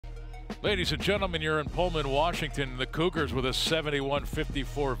Ladies and gentlemen, you're in Pullman, Washington. The Cougars with a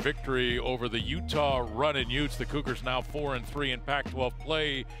 71-54 victory over the Utah Runnin' Utes. The Cougars now 4-3 in Pac-12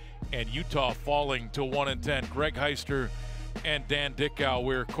 play, and Utah falling to 1-10. Greg Heister and Dan Dickau,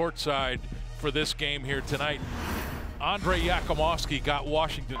 we're courtside for this game here tonight. Andrei Yakimovsky got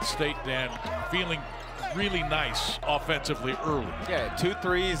Washington State, Dan, feeling really nice offensively early. Yeah, 2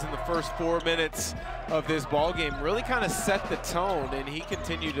 threes in the first 4 minutes of this ball game really kind of set the tone, and he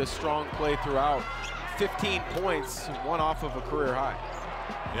continued a strong play throughout. 15 points, one off of a career high.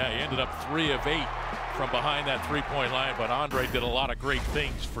 Yeah, he ended up 3 of 8 from behind that three-point line, but Andre did a lot of great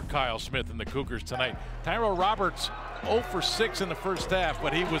things for Kyle Smith and the Cougars tonight. Tyrell Roberts 0 for 6 in the first half,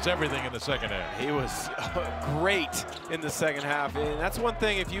 but he was everything in the second half. He was great in the second half, and that's one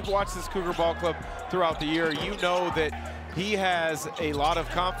thing, if you've watched this Cougar Ball Club throughout the year, you know that he has a lot of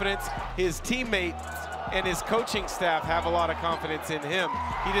confidence. His teammates and his coaching staff have a lot of confidence in him.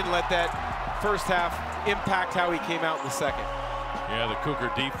 He didn't let that first half impact how he came out in the second. Yeah, the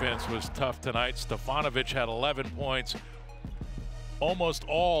Cougar defense was tough tonight. Stefanovic had 11 points, almost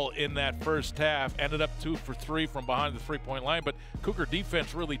all in that first half. Ended up 2 for 3 from behind the three-point line, but Cougar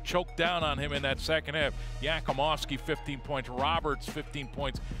defense really choked down on him in that second half. Yakimovsky 15 points, Roberts 15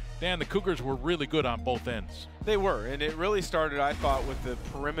 points. Dan, the Cougars were really good on both ends. They were, and it really started, I thought, with the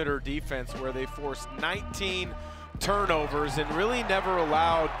perimeter defense where they forced 19 turnovers and really never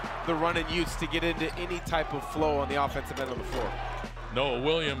allowed the Runnin' Utes to get into any type of flow on the offensive end of the floor. Noah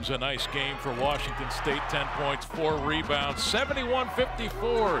Williams, a nice game for Washington State, 10 points, 4 rebounds,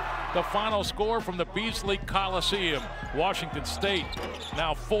 71-54, the final score from the Beasley Coliseum. Washington State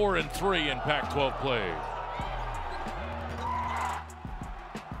now 4-3 in Pac-12 play.